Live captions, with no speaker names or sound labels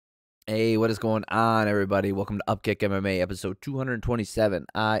Hey, what is going on, everybody? Welcome to Upkick MMA, episode 227.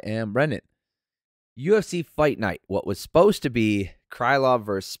 I am Brendan. UFC Fight Night. What was supposed to be Krylov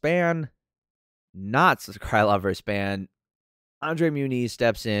versus Spann, not Krylov versus Spann. Andre Muniz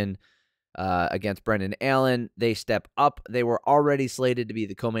steps in against Brendan Allen. They step up. They were already slated to be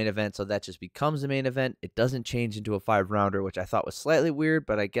the co-main event, so that just becomes the main event. It doesn't change into a 5-rounder, which I thought was slightly weird,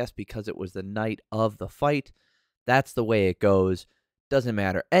 but I guess because it was the night of the fight, that's the way it goes. Doesn't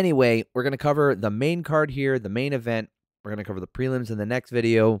matter. Anyway, we're going to cover the main card here, the main event. We're going to cover the prelims in the next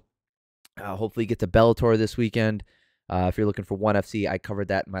video. Hopefully get to Bellator this weekend. If you're looking for ONE FC, I covered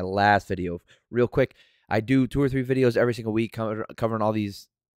that in my last video. Real quick, I do 2 or 3 videos every single week covering all these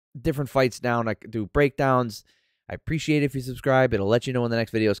different fights down. I do breakdowns. I appreciate it if you subscribe. It'll let you know when the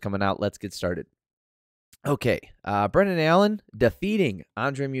next video is coming out. Let's get started. Okay, Brendan Allen defeating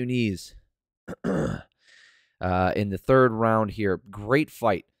Andre Muniz. In the 3rd round here. Great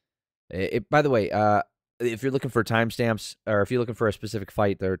fight. By the way, if you're looking for timestamps or if you're looking for a specific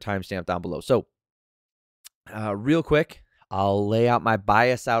fight, they're timestamped down below. So, real quick, I'll lay out my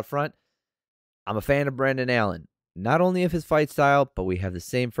bias out front. I'm a fan of Brendan Allen. Not only of his fight style, but we have the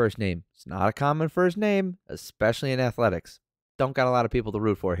same first name. It's not a common first name, especially in athletics. Don't got a lot of people to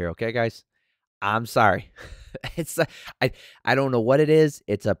root for here, okay, guys? I'm sorry. I don't know what it is.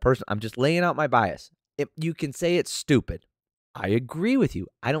 It's a person. I'm just laying out my bias. You can say it's stupid. I agree with you.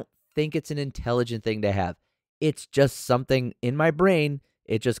 I don't think it's an intelligent thing to have. It's just something in my brain.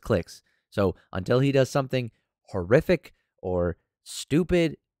 It just clicks. So until he does something horrific or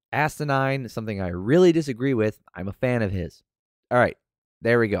stupid, asinine, something I really disagree with, I'm a fan of his. All right,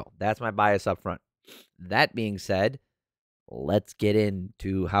 there we go. That's my bias up front. That being said, let's get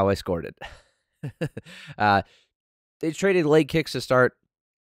into how I scored it. They traded leg kicks to start,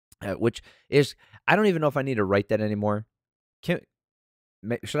 which is... I don't even know if I need to write that anymore.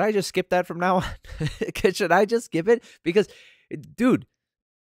 Should I just skip that from now on? Should I just skip it? Because, dude,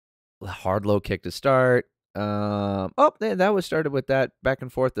 hard low kick to start. That was started with that back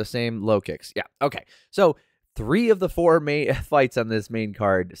and forth, the same low kicks. Yeah, okay. So 3 of the 4 main fights on this main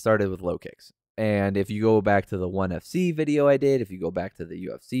card started with low kicks. And if you go back to the ONE FC video I did, if you go back to the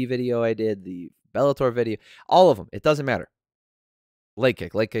UFC video I did, the Bellator video, all of them, it doesn't matter. Leg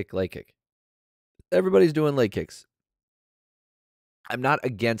kick, leg kick, leg kick. Everybody's doing leg kicks. I'm not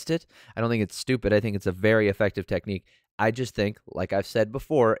against it. I don't think it's stupid. I think it's a very effective technique. I just think, like I've said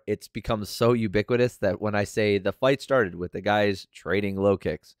before, it's become so ubiquitous that when I say the fight started with the guys trading low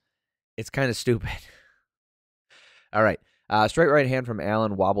kicks, it's kind of stupid. All right. Straight right hand from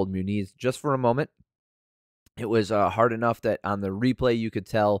Allen wobbled Muniz just for a moment. It was hard enough that on the replay you could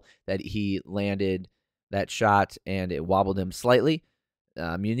tell that he landed that shot and it wobbled him slightly.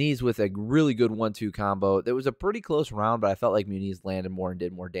 Muniz with a really good 1-2 combo. There was a pretty close round, but I felt like Muniz landed more and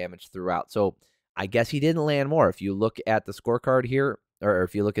did more damage throughout. So I guess he didn't land more. If you look at the scorecard here, or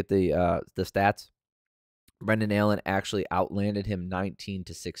if you look at the stats, Brendan Allen actually outlanded him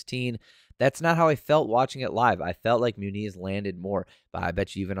 19-16. That's not how I felt watching it live. I felt like Muniz landed more, but I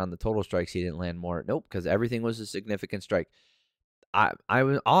bet you even on the total strikes he didn't land more. Nope, because everything was a significant strike. I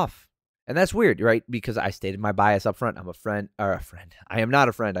was off. And that's weird, right? Because I stated my bias up front. I'm a friend. I am not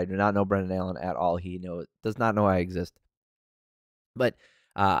a friend. I do not know Brendan Allen at all. He does not know I exist. But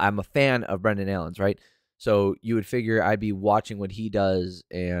I'm a fan of Brendan Allen's, right? So you would figure I'd be watching what he does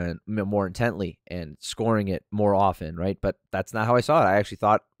and more intently and scoring it more often, right? But that's not how I saw it. I actually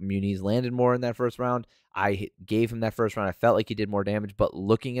thought Muniz landed more in that first round. I gave him that first round. I felt like he did more damage. But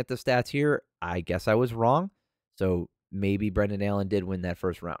looking at the stats here, I guess I was wrong. So maybe Brendan Allen did win that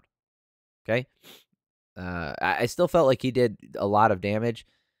first round. Okay. I still felt like he did a lot of damage.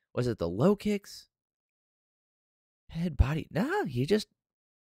 Was it the low kicks? Head, body? No, he just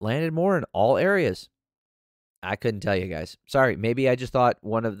landed more in all areas. I couldn't tell you guys. Sorry. Maybe I just thought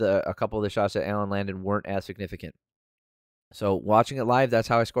a couple of the shots that Allen landed weren't as significant. So watching it live, that's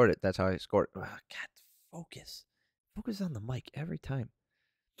how I scored it. That's how I scored. Oh, God, focus. Focus on the mic every time.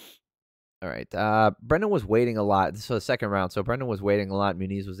 All right. Brendan was waiting a lot. This was the second round. So Brendan was waiting a lot.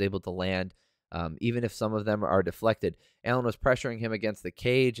 Muniz was able to land, even if some of them are deflected. Allen was pressuring him against the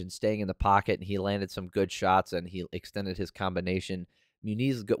cage and staying in the pocket, and he landed some good shots, and he extended his combination.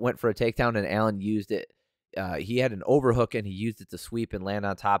 Muniz went for a takedown, and Allen used it. He had an overhook, and he used it to sweep and land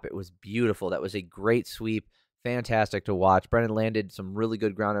on top. It was beautiful. That was a great sweep. Fantastic to watch. Brendan landed some really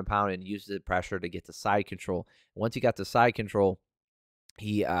good ground and pound and used the pressure to get to side control. Once he got to side control,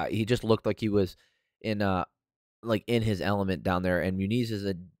 he just looked like he was in his element down there. And Muniz is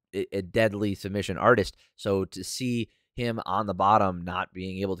a deadly submission artist. So to see him on the bottom not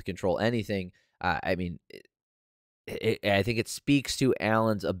being able to control anything, I mean, I think it speaks to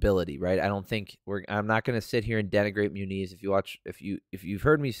Allen's ability, right? I don't think I'm not going to sit here and denigrate Muniz. If you've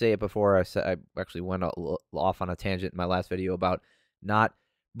heard me say it before, I actually went off on a tangent in my last video about not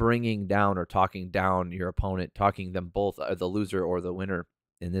bringing down or talking down your opponent, talking them both, the loser or the winner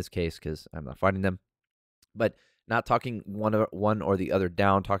in this case, because I'm not fighting them, but not talking one or the other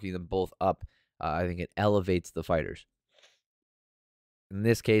down, talking them both up. I think it elevates the fighters. In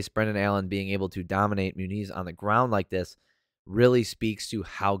this case, Brendan Allen being able to dominate Muniz on the ground like this really speaks to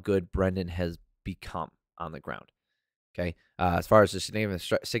how good Brendan has become on the ground. Okay. As far as the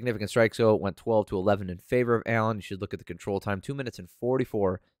significant strikes go, it went 12-11 in favor of Allen. You should look at the control time, 2 minutes and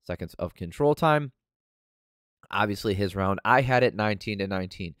 44 seconds of control time. Obviously, his round, I had it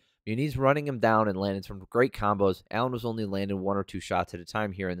 19-19. Muniz running him down and landing some great combos. Allen was only landing 1 or 2 shots at a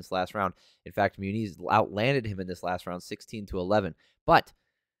time here in this last round. In fact, Muniz outlanded him in this last round, 16-11. But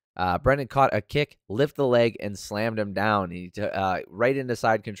Brendan caught a kick, lifted the leg, and slammed him down. He right into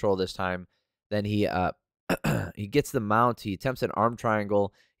side control this time. Then he he gets the mount. He attempts an arm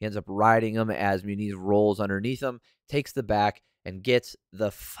triangle. He ends up riding him as Muniz rolls underneath him, takes the back, and gets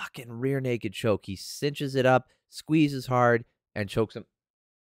the fucking rear naked choke. He cinches it up, squeezes hard, and chokes him.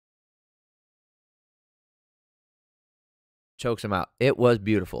 Chokes him out. It was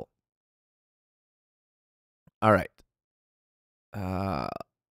beautiful. All right.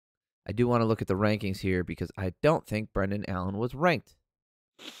 I do want to look at the rankings here because I don't think Brendan Allen was ranked.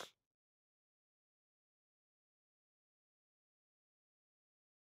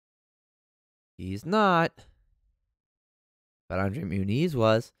 He's not. But Andre Muniz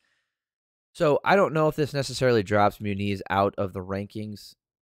was. So I don't know if this necessarily drops Muniz out of the rankings.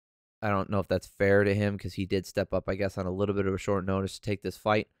 I don't know if that's fair to him because he did step up, I guess, on a little bit of a short notice to take this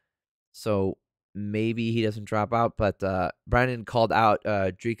fight. So maybe he doesn't drop out. But Brandon called out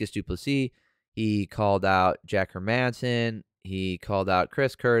Dricus du Plessis. He called out Jack Hermanson. He called out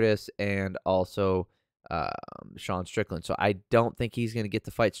Chris Curtis and also Sean Strickland. So I don't think he's going to get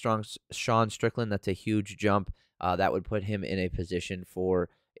to fight Sean Strickland. That's a huge jump. That would put him in a position for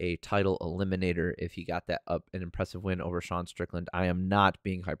a title eliminator if he got that up an impressive win over Sean Strickland. I am not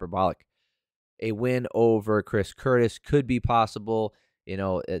being hyperbolic. A win over Chris Curtis could be possible. You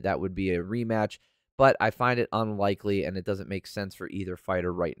know, that would be a rematch, but I find it unlikely and it doesn't make sense for either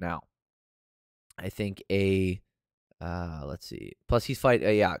fighter right now. I think let's see. Plus he's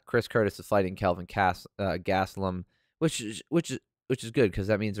Chris Curtis is fighting Kelvin Gastelum, which is good because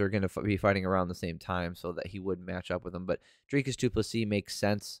that means they're going to be fighting around the same time so that he would match up with him. But Dricus du Plessis makes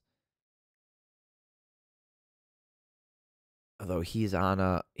sense. Although he's on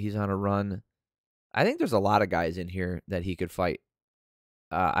a run. I think there's a lot of guys in here that he could fight.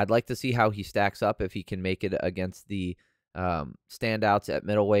 I'd like to see how he stacks up if he can make it against the standouts at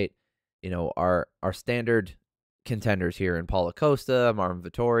middleweight. You know, our standard contenders here in Paulo Costa, Marvin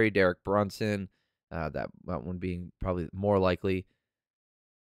Vettori, Derek Brunson, that one being probably more likely.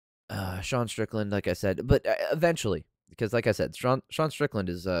 Sean Strickland, like I said, but eventually, because like I said, Sean Strickland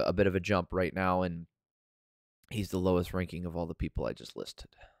is a bit of a jump right now, and he's the lowest ranking of all the people I just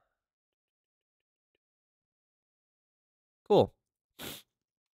listed. Cool.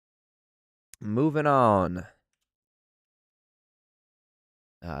 Moving on.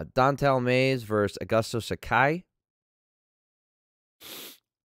 Dontale Mayes versus Augusto Sakai.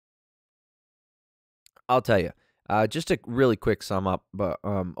 I'll tell you. Just a really quick sum up, but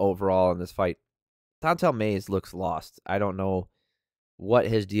overall in this fight, Dontale Mayes looks lost. I don't know what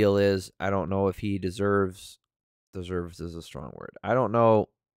his deal is. I don't know if he deserves is a strong word. I don't know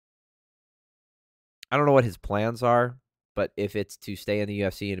what his plans are, but if it's to stay in the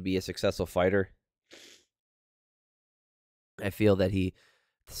UFC and be a successful fighter, I feel that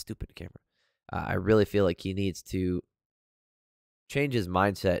stupid camera. I really feel like he needs to change his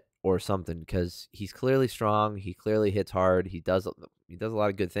mindset or something because he's clearly strong. He clearly hits hard. He does a lot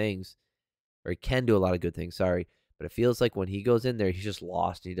of good things, or he can do a lot of good things. Sorry, but it feels like when he goes in there, he's just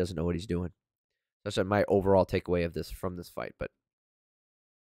lost and he doesn't know what he's doing. That's my overall takeaway of from this fight. But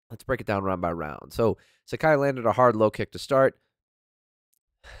let's break it down round by round. So Sakai landed a hard low kick to start.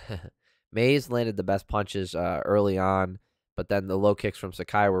 Mayes landed the best punches early on, but then the low kicks from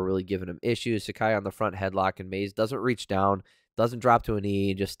Sakai were really giving him issues. Sakai on the front headlock, and Mayes doesn't reach down, doesn't drop to a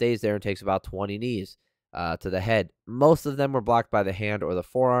knee, just stays there and takes about 20 knees to the head. Most of them were blocked by the hand or the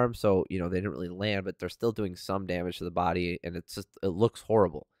forearm, so they didn't really land, but they're still doing some damage to the body, and it looks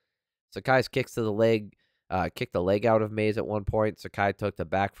horrible. Sakai's kicks to the leg, kicked the leg out of Mayes at one point. Sakai took the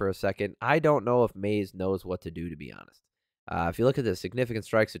back for a second. I don't know if Mayes knows what to do, to be honest. If you look at the significant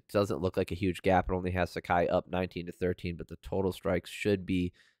strikes, it doesn't look like a huge gap. It only has Sakai up 19-13, but the total strikes should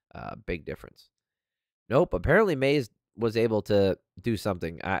be a big difference. Nope. Apparently, Mays was able to do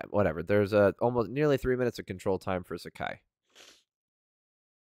something. Whatever. There's almost nearly 3 minutes of control time for Sakai.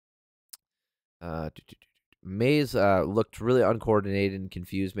 Mays looked really uncoordinated and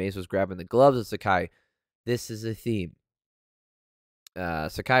confused. Mays was grabbing the gloves of Sakai. This is a theme.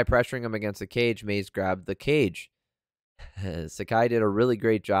 Sakai pressuring him against the cage. Mays grabbed the cage. Sakai did a really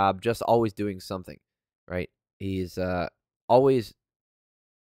great job just always doing something, right? He's always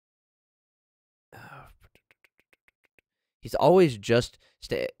just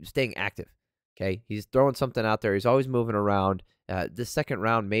staying active. Okay, he's throwing something out there. He's always moving around. This second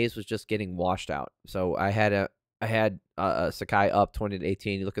round, Mays was just getting washed out. So I had Sakai up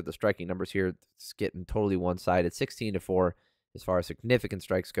 20-18. You look at the striking numbers here; it's getting totally one-sided. 16-4 as far as significant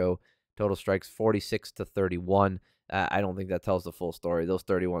strikes go. Total strikes 46-31. I don't think that tells the full story. Those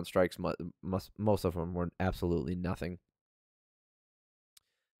 31 strikes, most of them were absolutely nothing.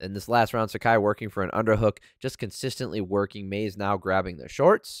 In this last round, Sakai working for an underhook, just consistently working. Mays now grabbing the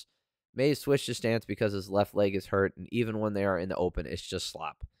shorts. Mays switched his stance because his left leg is hurt, and even when they are in the open, it's just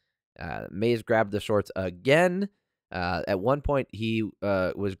slop. Mays grabbed the shorts again. At one point, he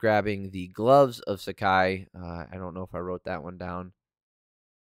was grabbing the gloves of Sakai. I don't know if I wrote that one down.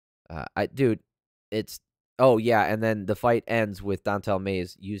 Oh, yeah, and then the fight ends with Dontale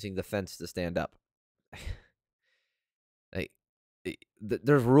Mays using the fence to stand up.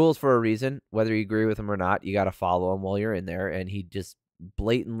 There's rules for a reason. Whether you agree with them or not, you got to follow them while you're in there, and he just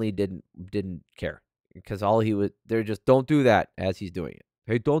blatantly didn't care because all he would they're just don't do that as he's doing it.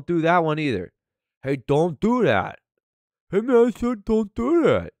 Hey, don't do that one either. Hey, don't do that. Hey, man, I said don't do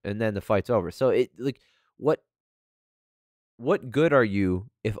that. And then the fight's over. So what good are you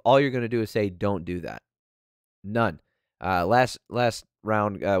if all you're gonna do is say don't do that? None. Last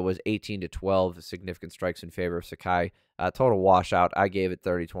round was 18-12, significant strikes in favor of Sakai. Total washout. I gave it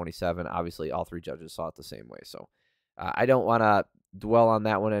 30-27. Obviously, all three judges saw it the same way. So I don't want to dwell on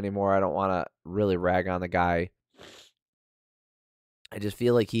that one anymore. I don't want to really rag on the guy. I just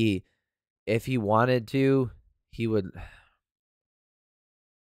feel like if he wanted to, he would.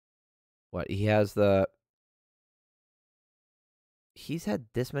 He's had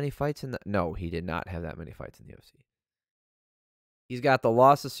this many fights in the. No, he did not have that many fights in the UFC. He's got the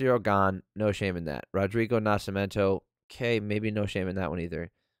loss of Cyril Gane. No shame in that. Rodrigo Nascimento. Okay, maybe no shame in that one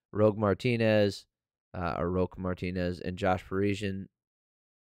either. Roque Martinez, and Josh Parisian.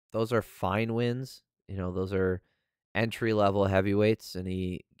 Those are fine wins. Those are entry-level heavyweights, and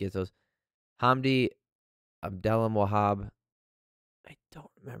he gets those. Hamdi Abdelham Wahab. I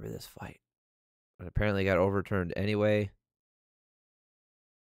don't remember this fight, but apparently got overturned anyway.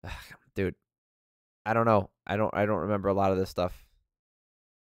 Dude, I don't know. I don't remember a lot of this stuff.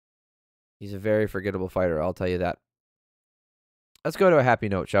 He's a very forgettable fighter, I'll tell you that. Let's go to a happy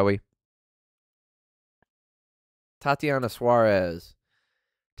note, shall we? Tatiana Suarez.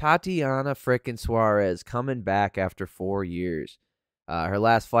 Tatiana frickin' Suarez coming back after 4 years. Her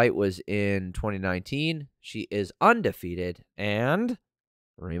last fight was in 2019. She is undefeated and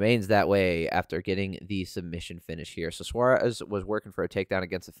remains that way after getting the submission finish here. So Suarez was working for a takedown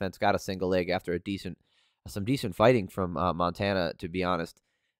against the fence, got a single leg after some decent fighting from Montana, to be honest.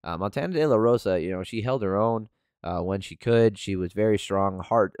 Montana de la Rosa, she held her own when she could. She was very strong,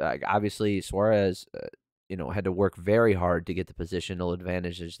 hard. Obviously, Suarez, had to work very hard to get the positional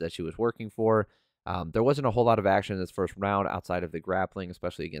advantages that she was working for. There wasn't a whole lot of action in this first round outside of the grappling,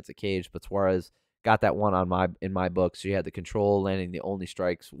 especially against the cage. But Suarez got that one in my book. She had the control, landing the only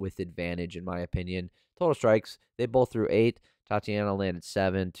strikes with advantage, in my opinion. Total strikes, they both threw 8. Tatiana landed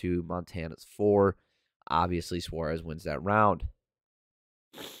 7 to Montana's 4. Obviously, Suarez wins that round.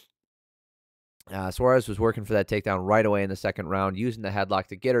 Suarez was working for that takedown right away in the second round, using the headlock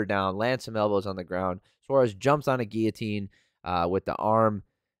to get her down, land some elbows on the ground. Suarez jumps on a guillotine with the arm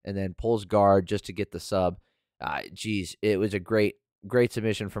and then pulls guard just to get the sub. It was a great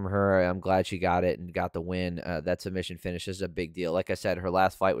submission from her. I'm glad she got it and got the win. That submission finish is a big deal. Like I said, her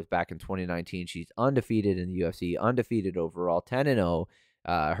last fight was back in 2019. She's undefeated in the UFC, undefeated overall, 10-0.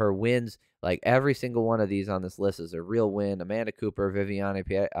 Her wins, like every single one of these on this list, is a real win. Amanda Cooper, Viviane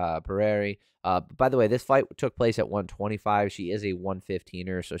Pereira. By the way, this fight took place at 125. She is a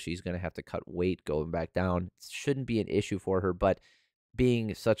 115er, so she's going to have to cut weight going back down. Shouldn't be an issue for her, but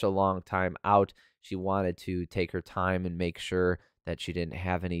being such a long time out, she wanted to take her time and make sure that she didn't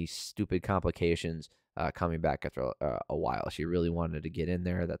have any stupid complications coming back after a while. She really wanted to get in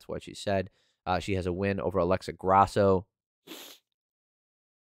there. That's what she said. She has a win over Alexa Grasso,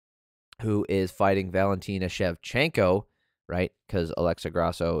 who is fighting Valentina Shevchenko, right? Because Alexa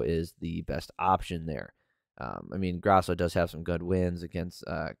Grasso is the best option there. Grasso does have some good wins against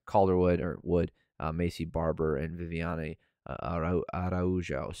Calderwood or Wood. Macy Barber, and Viviane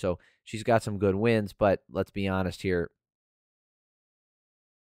Araujo. So she's got some good wins, but let's be honest here.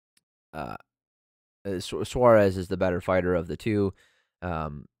 Suarez is the better fighter of the two.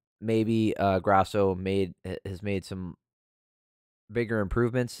 Maybe Grasso has made some bigger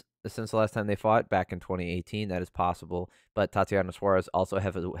improvements since the last time they fought back in 2018. That is possible. But Tatiana Suarez also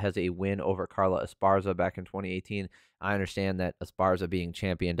has a win over Carla Esparza back in 2018. I understand that Esparza being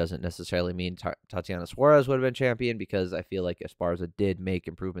champion doesn't necessarily mean Tatiana Suarez would have been champion, because I feel like Esparza did make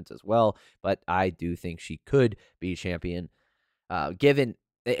improvements as well. But I do think she could be champion. Given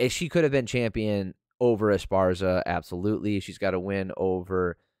she could have been champion over Esparza, absolutely. She's got a win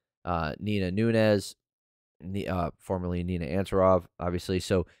over Nina Muniz, formerly Nina Antarov, obviously.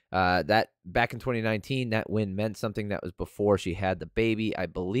 So that back in 2019, that win meant something. That was before she had the baby, I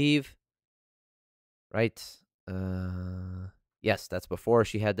believe. Right? Yes, that's before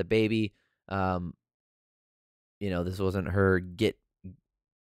she had the baby. This wasn't her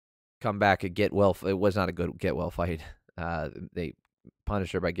come back and get well. It was not a good get well fight. They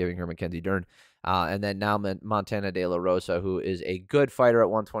punished her by giving her Mackenzie Dern. And then now Montana De La Rosa, who is a good fighter at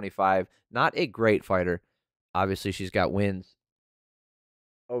 125, not a great fighter. Obviously, she's got wins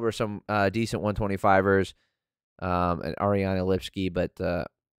over some decent 125ers and Ariana Lipsky, but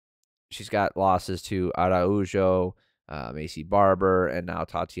she's got losses to Araujo, Macy Barber, and now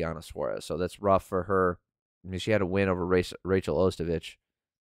Tatiana Suarez. So that's rough for her. I mean, she had a win over Rachel Ostovich.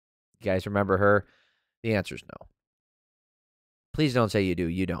 You guys remember her? The answer is no. Please don't say you do.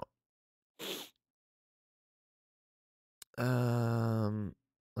 You don't.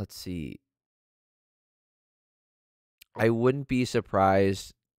 Let's see. I wouldn't be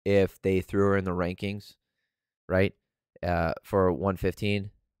surprised if they threw her in the rankings, right? For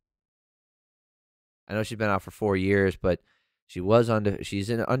 115. I know she's been out for 4 years, but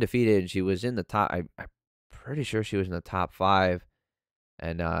she's undefeated, and she was in the top. I'm pretty sure she was in the top 5,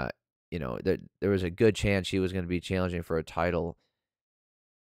 and there was a good chance she was going to be challenging for a title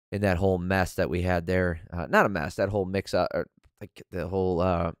in that whole mess that we had there. Not a mess, that whole mix up, or like the whole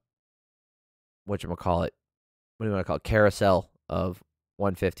whatchamacallit, what do you want to call it? Carousel of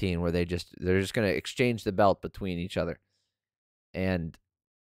 115, where they're just going to exchange the belt between each other. And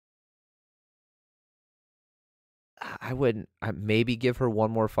I wouldn't maybe give her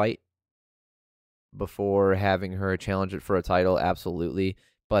one more fight before having her challenge it for a title, absolutely.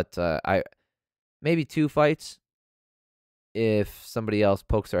 But I maybe 2 fights if somebody else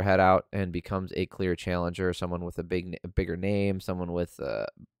pokes their head out and becomes a clear challenger, someone with a bigger name, someone with a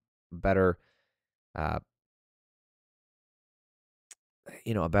better a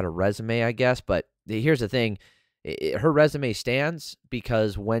better resume, I guess. But here's the thing. Her resume stands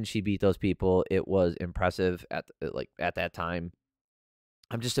because when she beat those people, it was impressive at that time.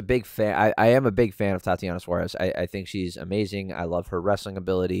 I'm just a big fan. I am a big fan of Tatiana Suarez. I think she's amazing. I love her wrestling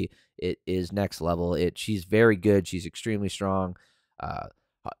ability. It is next level. She's very good. She's extremely strong.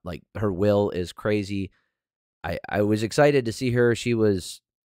 Like, her will is crazy. I was excited to see her. She was,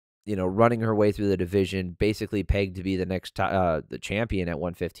 running her way through the division, basically pegged to be the next the champion at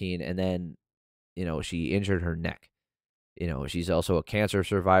 115, and then she injured her neck. She's also a cancer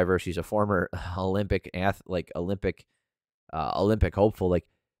survivor. She's a former Olympic Olympic hopeful. Like,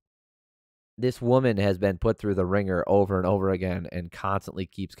 this woman has been put through the ringer over and over again and constantly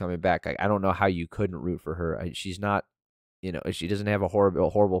keeps coming back. I don't know how you couldn't root for her. She's not, she doesn't have a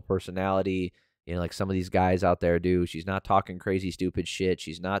horrible personality, like some of these guys out there do. She's not talking crazy, stupid shit.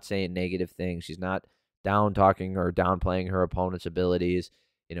 She's not saying negative things. She's not down talking or downplaying her opponent's abilities.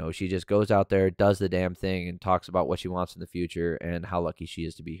 She just goes out there, does the damn thing, and talks about what she wants in the future and how lucky she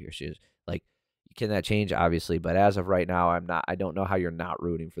is to be here. She is like, can that change? Obviously, but as of right now, I don't know how you're not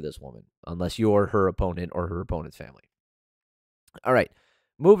rooting for this woman unless you're her opponent or her opponent's family. All right,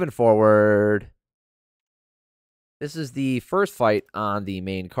 moving forward. This is the first fight on the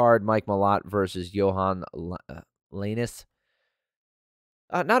main card: Mike Malott versus Yohan Lainesse.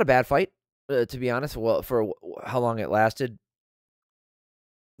 Not a bad fight, to be honest. Well, for how long it lasted.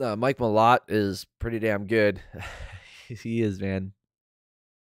 Mike Malott is pretty damn good. He is, man.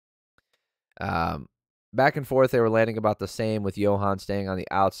 Back and forth, they were landing about the same, with Yohan staying on the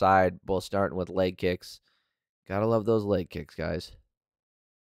outside, both starting with leg kicks. Gotta love those leg kicks, guys.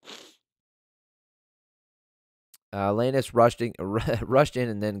 Lainesse rushed in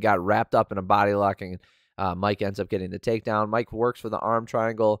and then got wrapped up in a body lock, and Mike ends up getting the takedown. Mike works for the arm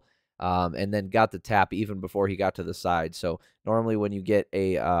triangle, and then got the tap even before he got to the side. So normally when you get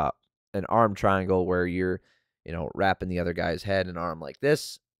an arm triangle where you're, wrapping the other guy's head and arm like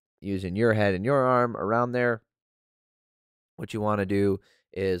this, using your head and your arm around there, what you want to do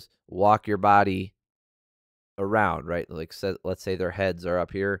is walk your body around, right? Like, let's say their heads are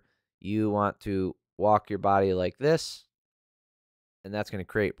up here. You want to walk your body like this, and that's going to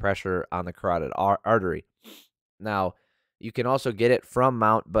create pressure on the carotid artery. Now, you can also get it from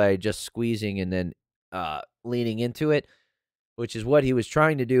mount by just squeezing and then leaning into it, which is what he was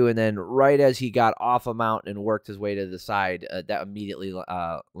trying to do. And then right as he got off a mount and worked his way to the side, that immediately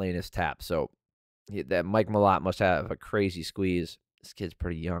Lainesse tapped. So that Mike Malott must have a crazy squeeze. This kid's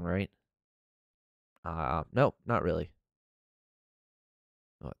pretty young, right? No, not really.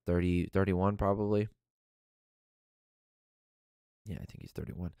 What, 30, 31 probably? Yeah, I think he's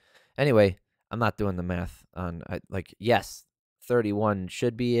 31. Anyway, I'm not doing the math on, yes, 31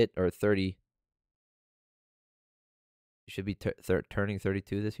 should be it, or 30. Should be turning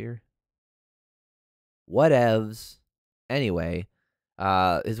 32 this year. Whatevs. Anyway,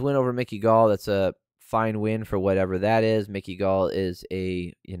 his win over Mickey Gall, that's a fine win for whatever that is. Mickey Gall is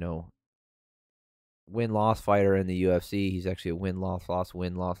a, win-loss fighter in the UFC. He's actually a win-loss-loss,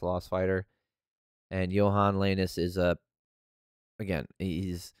 win-loss-loss fighter. And Yohan Lainesse is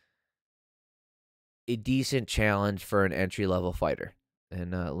he's a decent challenge for an entry-level fighter.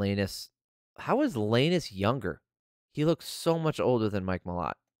 And Lainesse, how is Lainesse younger? He looks so much older than Mike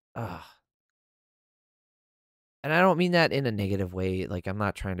Malott. Ugh. And I don't mean that in a negative way. Like, I'm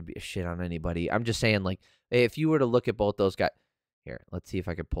not trying to be a shit on anybody. I'm just saying, like, if you were to look at both those guys. Here, let's see if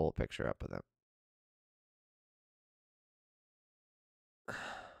I could pull a picture up of them.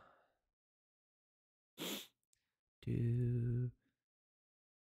 Can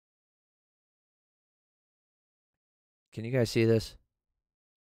you guys see this?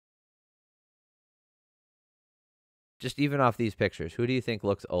 Just even off these pictures, who do you think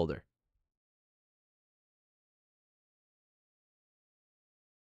looks older?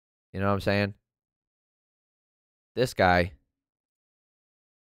 You know what I'm saying? This guy.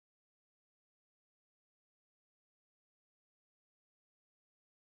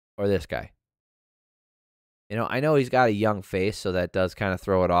 Or this guy. I know he's got a young face, so that does kind of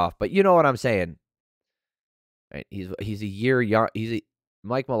throw it off. But you know what I'm saying, right? He's a year young.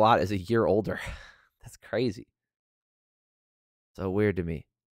 Mike Malott is a year older. That's crazy. So weird to me.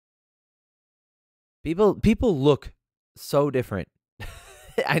 People look so different.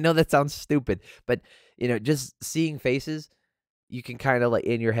 I know that sounds stupid, but just seeing faces, you can kind of, like,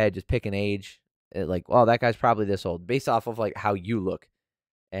 in your head just pick an age, like, well, that guy's probably this old based off of like how you look.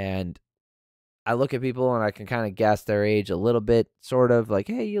 And I look at people and I can kind of guess their age a little bit, sort of like,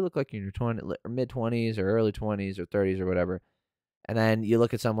 hey, you look like you're in your mid-20s or early 20s or 30s or whatever. And then you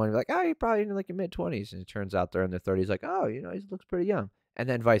look at someone, you're like, oh, you're probably in like your mid-20s. And it turns out they're in their 30s, like, oh, he looks pretty young. And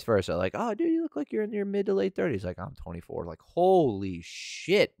then vice versa, like, oh, dude, you look like you're in your mid to late 30s. Like, I'm 24. Like, holy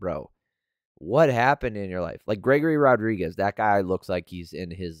shit, bro. What happened in your life? Like, Gregory Rodriguez, that guy looks like he's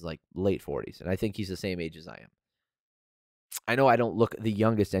in his, like, late 40s. And I think he's the same age as I am. I know I don't look the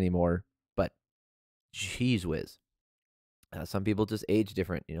youngest anymore, but geez whiz. Some people just age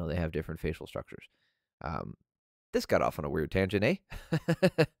different. They have different facial structures. This got off on a weird tangent, eh?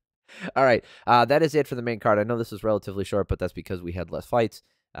 All right. That is it for the main card. I know this is relatively short, but that's because we had less fights.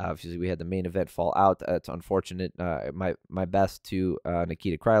 Obviously, we had the main event fall out. It's unfortunate. My best to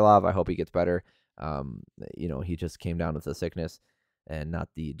Nikita Krylov. I hope he gets better. He just came down with a sickness and not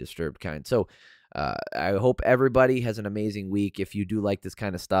the disturbed kind. So I hope everybody has an amazing week. If you do like this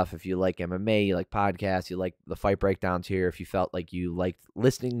kind of stuff, if you like MMA, you like podcasts, you like the fight breakdowns here, if you felt like you liked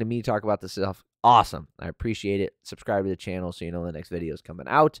listening to me talk about this stuff, awesome. I appreciate it. Subscribe to the channel so you know the next video is coming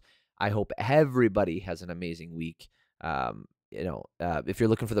out. I hope everybody has an amazing week. If you're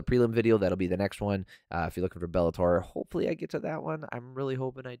looking for the prelim video, that'll be the next one. If you're looking for Bellator, hopefully I get to that one. I'm really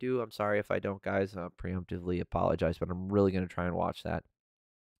hoping I do. I'm sorry if I don't, guys. Preemptively apologize, but I'm really going to try and watch that.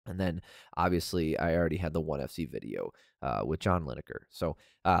 And then, obviously, I already had the 1FC video with John Lineker. So,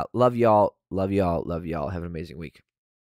 love y'all. Love y'all. Love y'all. Have an amazing week.